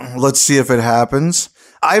locker? Let's see if it happens.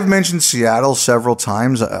 I've mentioned Seattle several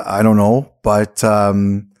times. I don't know, but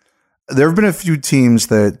there have been a few teams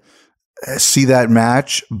that see that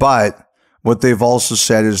match, but what they've also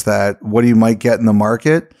said is that what he might get in the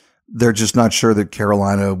market, they're just not sure that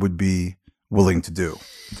Carolina would be willing to do.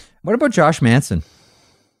 What about Josh Manson?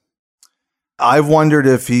 I've wondered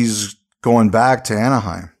if he's going back to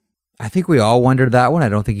Anaheim. I think we all wondered that one. I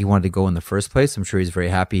don't think he wanted to go in the first place. I'm sure he's very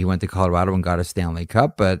happy he went to Colorado and got a Stanley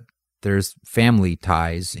Cup, but there's family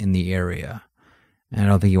ties in the area, and I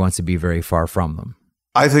don't think he wants to be very far from them.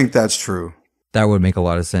 I think that's true. That would make a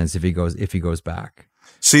lot of sense if he goes back.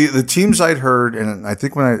 See, the teams I'd heard, and I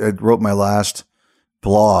think when I wrote my last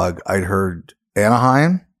blog, I'd heard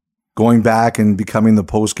Anaheim going back and becoming the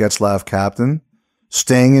post-Getzlaf captain,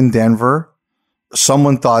 staying in Denver.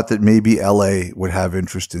 Someone thought that maybe LA would have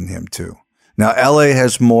interest in him too. Now, LA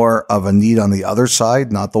has more of a need on the other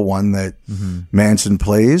side, not the one that Manson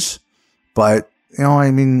plays. But,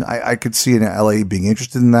 I could see in LA being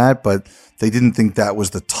interested in that, but they didn't think that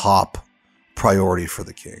was the top priority for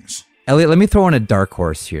the Kings. Elliot, let me throw in a dark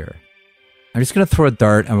horse here. I'm just going to throw a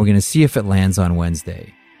dart, and we're going to see if it lands on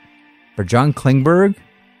Wednesday. For John Klingberg,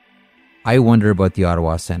 I wonder about the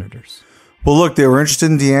Ottawa Senators. Well, look, they were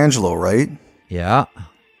interested in D'Angelo, right? Yeah.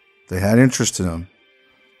 They had interest in him.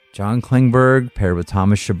 John Klingberg paired with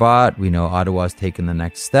Thomas Chabot. We know Ottawa's taken the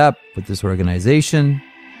next step with this organization.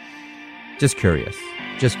 Just curious.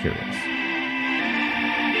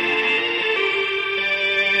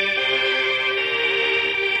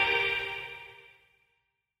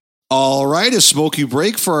 All right, a smoky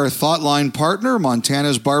break for our Thoughtline partner,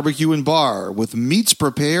 Montana's Barbecue and Bar. With meats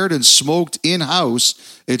prepared and smoked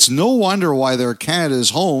in-house, it's no wonder why they're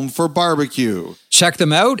Canada's home for barbecue. Check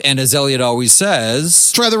them out, and as Elliot always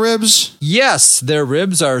says, try the ribs. Yes, their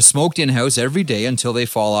ribs are smoked in-house every day until they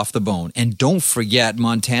fall off the bone. And don't forget,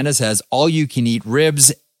 Montana's has all-you-can-eat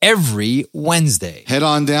ribs every Wednesday. Head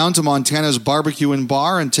on down to Montana's Barbecue and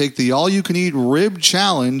Bar and take the all-you-can-eat rib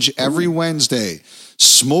challenge every Wednesday.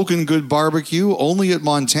 Smoking good barbecue only at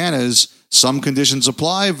Montana's. Some conditions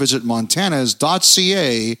apply. Visit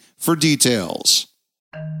montanas.ca for details.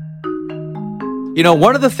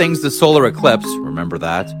 One of the things the solar eclipse, remember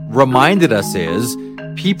that, reminded us is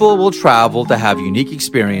people will travel to have unique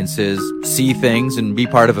experiences, see things, and be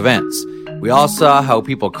part of events. We all saw how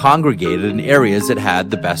people congregated in areas that had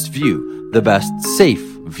the best view, the best safe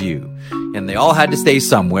view. And they all had to stay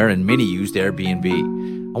somewhere, and many used Airbnb.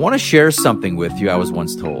 I want to share something with you I was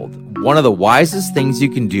once told. One of the wisest things you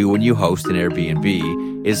can do when you host an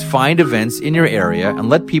Airbnb is find events in your area and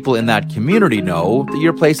let people in that community know that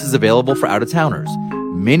your place is available for out-of-towners.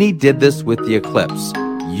 Many did this with the eclipse.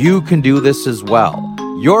 You can do this as well.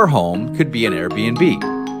 Your home could be an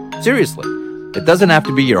Airbnb. Seriously, it doesn't have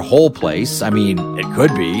to be your whole place. It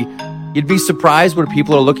could be. You'd be surprised what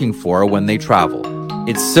people are looking for when they travel.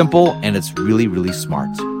 It's simple and it's really, really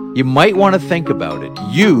smart. You might want to think about it.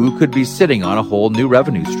 You could be sitting on a whole new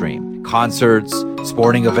revenue stream. Concerts,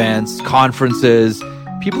 sporting events, conferences.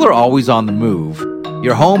 People are always on the move.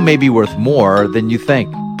 Your home may be worth more than you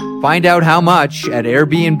think. Find out how much at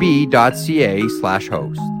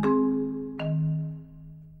airbnb.ca/host.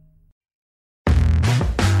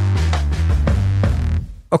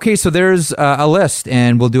 Okay, so there's a list,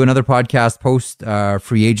 and we'll do another podcast post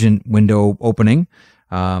free agent window opening.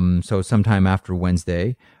 So sometime after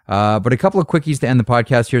Wednesday. But a couple of quickies to end the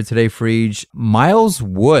podcast here today, Freege. Miles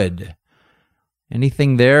Wood.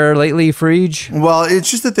 Anything there lately, Freege? Well,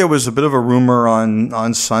 it's just that there was a bit of a rumor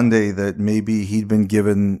on Sunday that maybe he'd been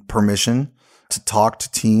given permission to talk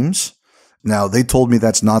to teams. Now, they told me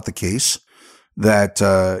that's not the case, that,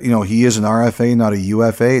 he is an RFA, not a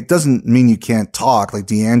UFA. It doesn't mean you can't talk. Like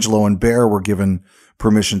D'Angelo and Bear were given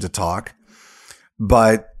permission to talk.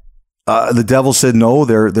 But the Devils said no,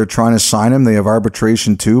 they're trying to sign him. They have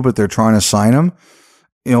arbitration too, but they're trying to sign him.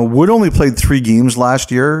 Wood only played 3 games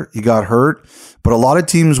last year. He got hurt, but a lot of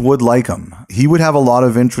teams would like him. He would have a lot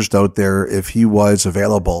of interest out there if he was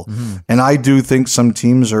available. Mm-hmm. And I do think some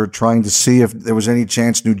teams are trying to see if there was any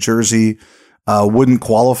chance New Jersey wouldn't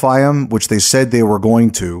qualify him, which they said they were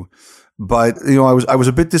going to. But, I was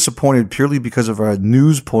a bit disappointed purely because of a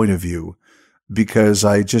news point of view, because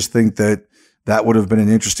I just think that would have been an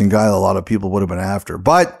interesting guy that a lot of people would have been after.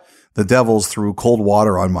 But the Devils threw cold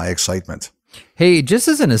water on my excitement. Hey, just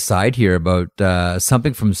as an aside here about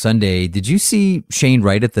something from Sunday, did you see Shane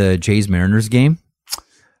Wright at the Jays-Mariners game?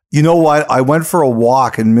 You know what? I went for a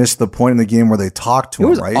walk and missed the point in the game where they talked to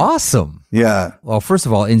him, right? It was awesome. Yeah. Well, first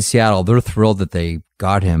of all, in Seattle, they're thrilled that they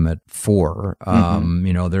got him at 4.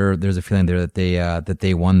 There's a feeling there that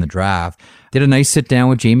they won the draft. Did a nice sit down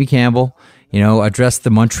with Jamie Campbell. Addressed the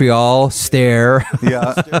Montreal stare.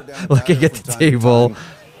 Yeah. Looking at the table.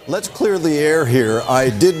 Let's clear the air here. I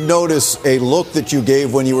did notice a look that you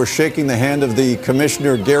gave when you were shaking the hand of the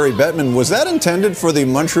commissioner, Gary Bettman. Was that intended for the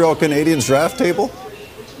Montreal Canadiens draft table?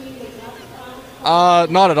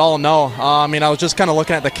 Not at all, no. I was just kind of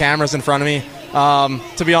looking at the cameras in front of me.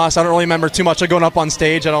 To be honest, I don't really remember too much of going up on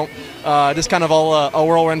stage. I don't, just kind of all a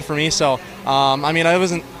whirlwind for me. So, I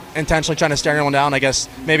wasn't intentionally trying to stare anyone down. I guess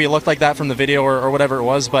maybe it looked like that from the video or whatever it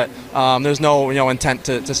was, but there's no intent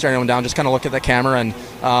to stare anyone down. Just kind of look at the camera, and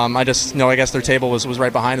I just I guess their table was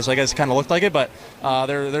right behind us, so I guess it kind of looked like it, but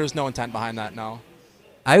there's no intent behind that. No.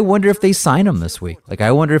 I wonder if they sign him this week. Like,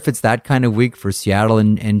 I wonder if it's that kind of week for Seattle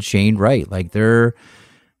and Shane Wright. Like, they're,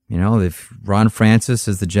 if Ron Francis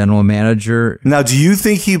is the general manager. Now, do you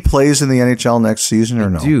think he plays in the NHL next season or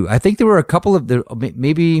no? I do. I think there were a couple of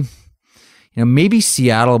maybe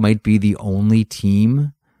Seattle might be the only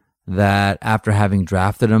team that after having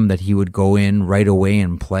drafted him that he would go in right away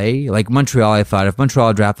and play. Like Montreal, I thought if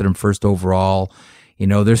Montreal drafted him first overall,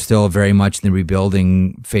 they're still very much in the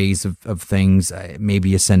rebuilding phase of things. Maybe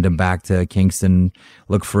you send him back to Kingston,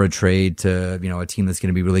 look for a trade to, a team that's going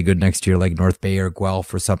to be really good next year, like North Bay or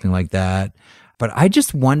Guelph or something like that. But I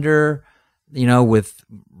just wonder, with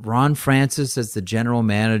Ron Francis as the general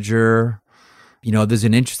manager, there's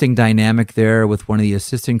an interesting dynamic there with one of the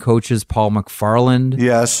assistant coaches, Paul McFarland.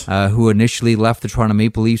 Yes. Who initially left the Toronto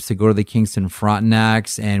Maple Leafs to go to the Kingston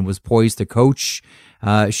Frontenacs and was poised to coach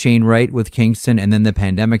Shane Wright with Kingston, and then the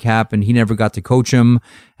pandemic happened. He never got to coach him,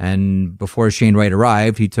 and before Shane Wright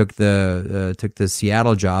arrived, he took the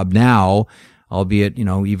Seattle job. Now, albeit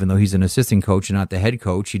even though he's an assistant coach and not the head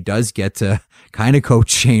coach, he does get to kind of coach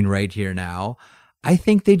Shane Wright here now. I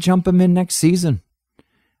think they jump him in next season.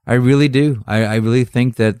 I really do. I really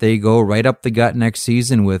think that they go right up the gut next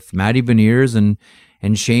season with Matty Beniers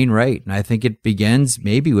and Shane Wright. And I think it begins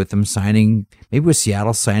maybe with them with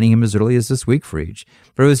Seattle signing him as early as this week for each.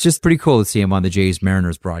 But it was just pretty cool to see him on the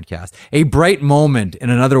Jays-Mariners broadcast. A bright moment in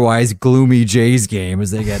an otherwise gloomy Jays game as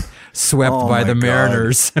they get swept by the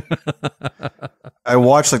Mariners. I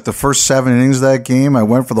watched the first 7 innings of that game. I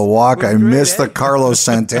went for the walk. I missed the Carlos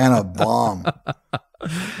Santana bomb.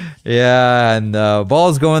 Yeah, and the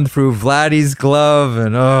ball's going through Vladdy's glove,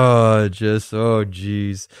 and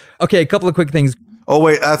geez. Okay, a couple of quick things. Oh,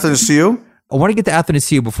 wait, Athanasiou? I want to get to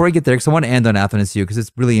Athanasiou before I get there, because I want to end on Athanasiou, because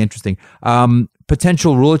it's really interesting.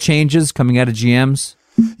 Potential rule changes coming out of GMs?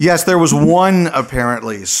 Yes, there was one,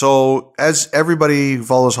 apparently. So, as everybody who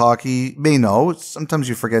follows hockey may know, sometimes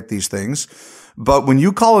you forget these things, but when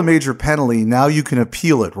you call a major penalty, now you can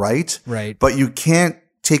appeal it, right? Right. But you can't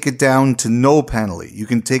take it down to no penalty. You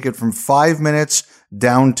can take it from 5 minutes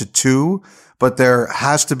down to 2, but there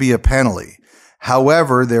has to be a penalty.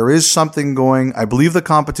 However, there is something going, I believe the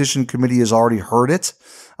competition committee has already heard it.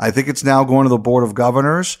 I think it's now going to the Board of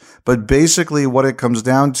Governors. But basically what it comes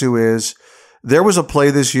down to is there was a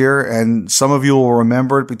play this year, and some of you will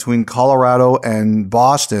remember it, between Colorado and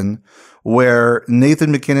Boston, where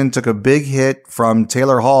Nathan MacKinnon took a big hit from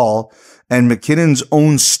Taylor Hall, and McKinnon's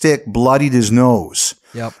own stick bloodied his nose.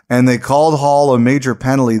 Yep. And they called Hall a major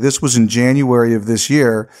penalty. This was in January of this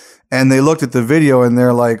year. And they looked at the video and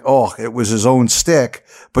they're like, oh, it was his own stick,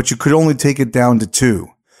 but you could only take it down to 2.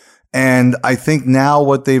 And I think now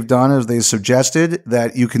what they've done is they've suggested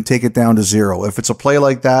that you can take it down to 0. If it's a play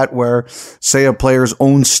like that where, say, a player's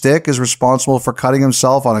own stick is responsible for cutting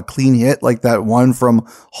himself on a clean hit like that one from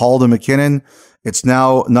Hall to McKinnon, it's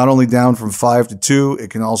now not only down from 5 to 2, it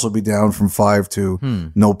can also be down from 5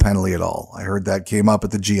 to no penalty at all. I heard that came up at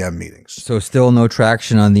the GM meetings. So still no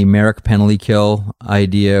traction on the Merrick penalty kill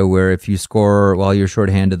idea where if you score while you're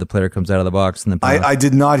shorthanded, the player comes out of the box. And I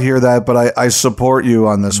did not hear that, but I support you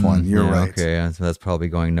on this one. You're right. Okay, yeah, so that's probably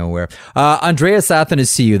going nowhere. Andreas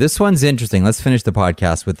Athanasiou, this one's interesting. Let's finish the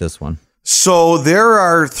podcast with this one. So there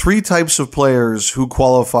are 3 types of players who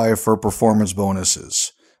qualify for performance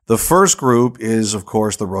bonuses. The first group is, of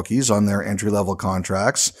course, the rookies on their entry-level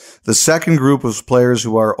contracts. The second group is players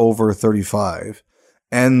who are over 35.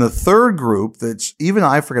 And the third group that even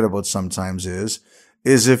I forget about sometimes is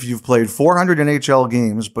if you've played 400 NHL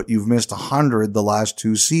games, but you've missed 100 the last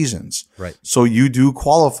 2 seasons. Right. So you do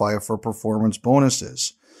qualify for performance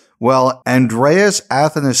bonuses. Well, Andreas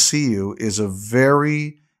Athanasiou is a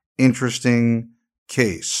very interesting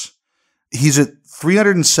case. He's at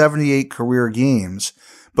 378 career games.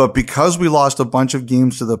 But because we lost a bunch of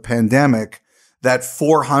games to the pandemic, that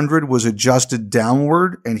 400 was adjusted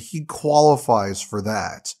downward, and he qualifies for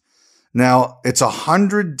that. Now, it's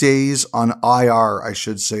 100 days on IR, I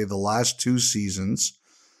should say, the last 2 seasons.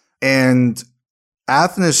 And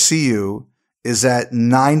Athanasiou is at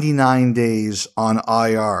 99 days on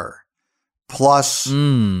IR, plus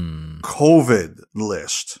COVID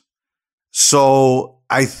list. So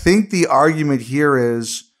I think the argument here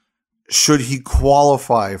is, should he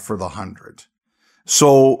qualify for the 100?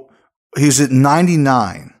 So he's at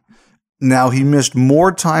 99. Now, he missed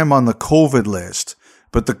more time on the COVID list,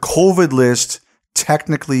 but the COVID list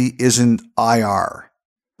technically isn't IR.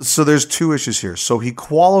 So there's 2 issues here. So he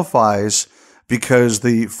qualifies because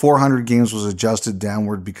the 400 games was adjusted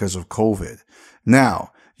downward because of COVID.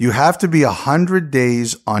 Now, you have to be 100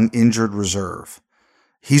 days on injured reserve.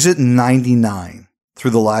 He's at 99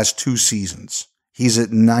 through the last 2 seasons. He's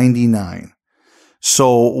at 99.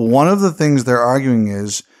 So one of the things they're arguing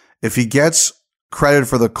is if he gets credit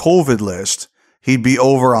for the COVID list, he'd be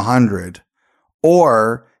over 100.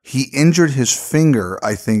 Or he injured his finger,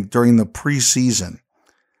 I think, during the preseason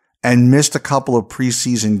and missed a couple of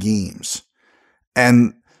preseason games.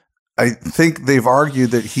 And I think they've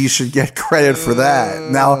argued that he should get credit for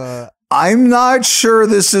that. Now, I'm not sure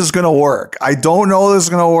this is going to work. I don't know this is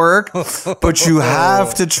going to work, but you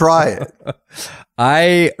have to try it.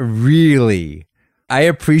 I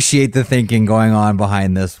appreciate the thinking going on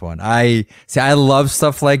behind this one. I love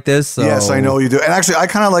stuff like this. So yes, I know you do. And actually, I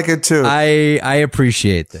kind of like it too. I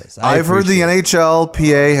appreciate this. I've heard the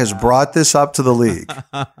NHLPA has brought this up to the league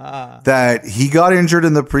that he got injured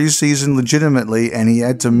in the preseason legitimately and he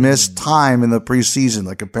had to miss time in the preseason.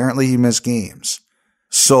 Like apparently he missed games.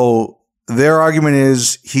 So their argument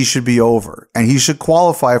is he should be over and he should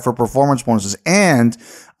qualify for performance bonuses. And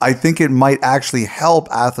I think it might actually help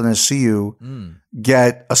Athanasiou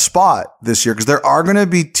get a spot this year because there are going to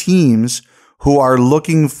be teams who are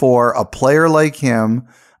looking for a player like him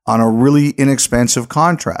on a really inexpensive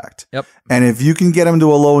contract. Yep. And if you can get him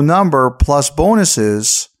to a low number plus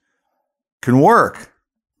bonuses, can work.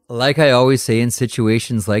 Like I always say in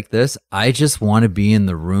situations like this, I just want to be in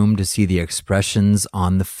the room to see the expressions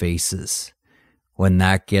on the faces when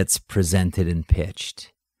that gets presented and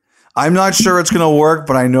pitched. I'm not sure it's going to work,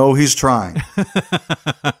 but I know he's trying.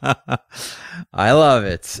 I love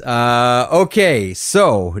it. Okay,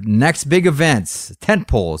 so next big events, tent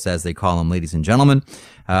poles, as they call them, ladies and gentlemen.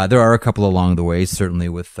 There are a couple along the way, certainly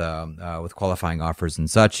with qualifying offers and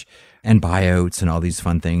such, and buyouts and all these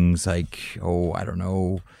fun things like,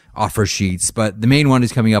 offer sheets. But the main one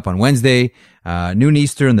is coming up on Wednesday. Noon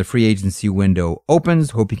Eastern, the free agency window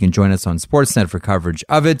opens. Hope you can join us on Sportsnet for coverage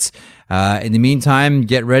of it. In the meantime,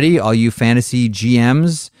 get ready, all you fantasy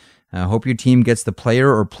GMs. Hope your team gets the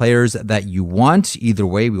player or players that you want. Either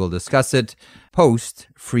way, we will discuss it post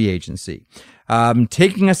free agency.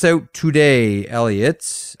 Taking us out today,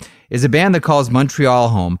 Elliot, is a band that calls Montreal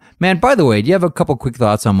home. Man, by the way, do you have a couple quick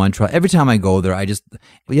thoughts on Montreal? Every time I go there, I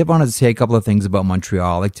wanted to say a couple of things about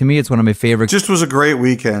Montreal. Like, to me, it's one of my favorite. Just was a great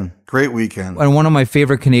weekend. Great weekend. And one of my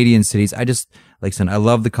favorite Canadian cities. I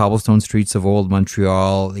love the cobblestone streets of old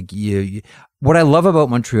Montreal. What I love about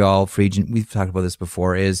Montreal, we've talked about this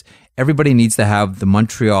before, is everybody needs to have the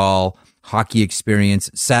Montreal hockey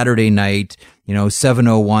experience Saturday night,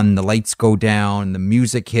 7:01, the lights go down, the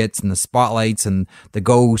music hits and the spotlights and the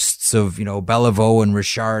ghosts of, Beliveau and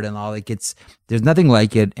Richard and all. There's nothing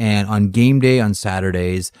like it. And on game day on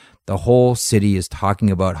Saturdays, The whole city is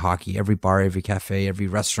talking about hockey. Every bar, every cafe, every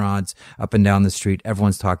restaurant up and down the street,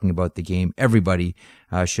 everyone's talking about the game. Everybody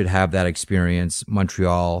should have that experience.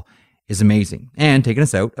 Montreal is amazing. And taking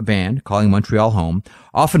us out, a band calling Montreal home.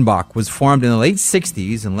 Offenbach was formed in the late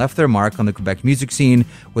 60s and left their mark on the Quebec music scene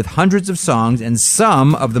with hundreds of songs and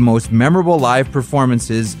some of the most memorable live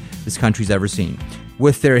performances this country's ever seen.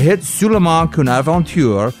 With their hit Seulement qu'une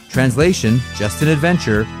aventure, translation, just an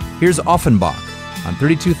adventure, here's Offenbach on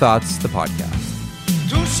 32 Thoughts, the podcast.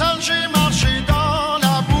 Tout seul j'ai marché dans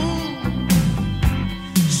la boue,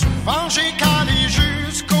 souvent j'ai calé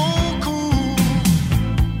jusqu'au cou.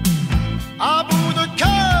 À bout de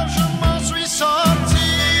cœur, je m'en suis sorti.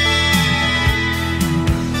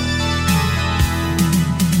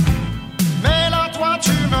 Mais là, toi,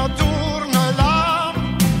 tu me tournes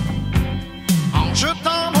l'âme en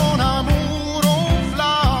jetant mon amour aux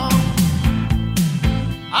flammes.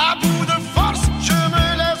 À bout de force, je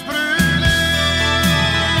me laisse brûler.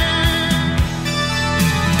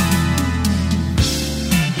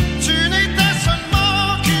 Tu n'étais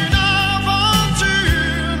seulement qu'une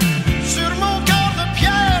aventure. Sur mon cœur de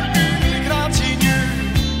pierre, une égratignure.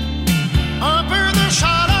 Un peu de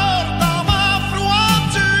chaleur dans ma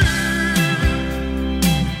froidure.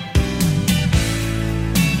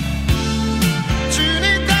 Tu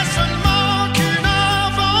n'étais seulement qu'une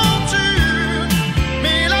aventure.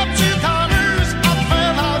 Mais là tu t'amuses à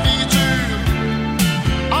faire la vie dure.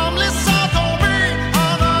 En me laissant tomber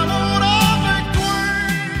en amour avec toi.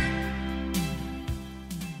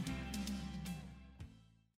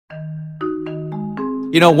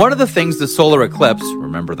 You know, one of the things the solar eclipse,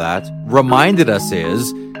 remember that, reminded us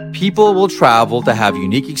is people will travel to have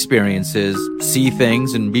unique experiences, see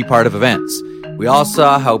things, and be part of events. We all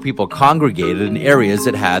saw how people congregated in areas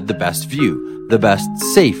that had the best view, the best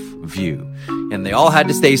safe view. And they all had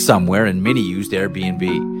to stay somewhere, and many used Airbnb.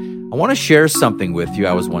 I want to share something with you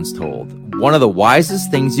I was once told. One of the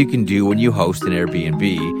wisest things you can do when you host an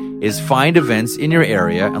Airbnb is find events in your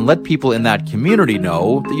area and let people in that community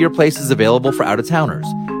know that your place is available for out-of-towners.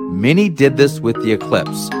 Many did this with the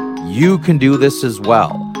eclipse. You can do this as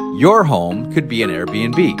well. Your home could be an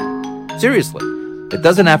Airbnb. Seriously. It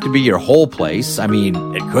doesn't have to be your whole place. I mean,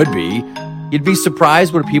 it could be. You'd be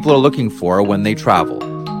surprised what people are looking for when they travel.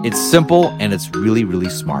 It's simple and it's really, really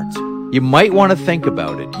smart. You might want to think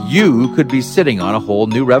about it. You could be sitting on a whole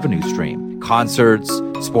new revenue stream. Concerts,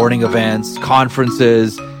 sporting events,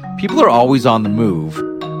 conferences. People are always on the move.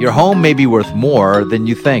 Your home may be worth more than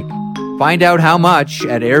you think. Find out how much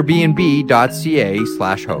at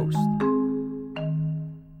airbnb.ca/host.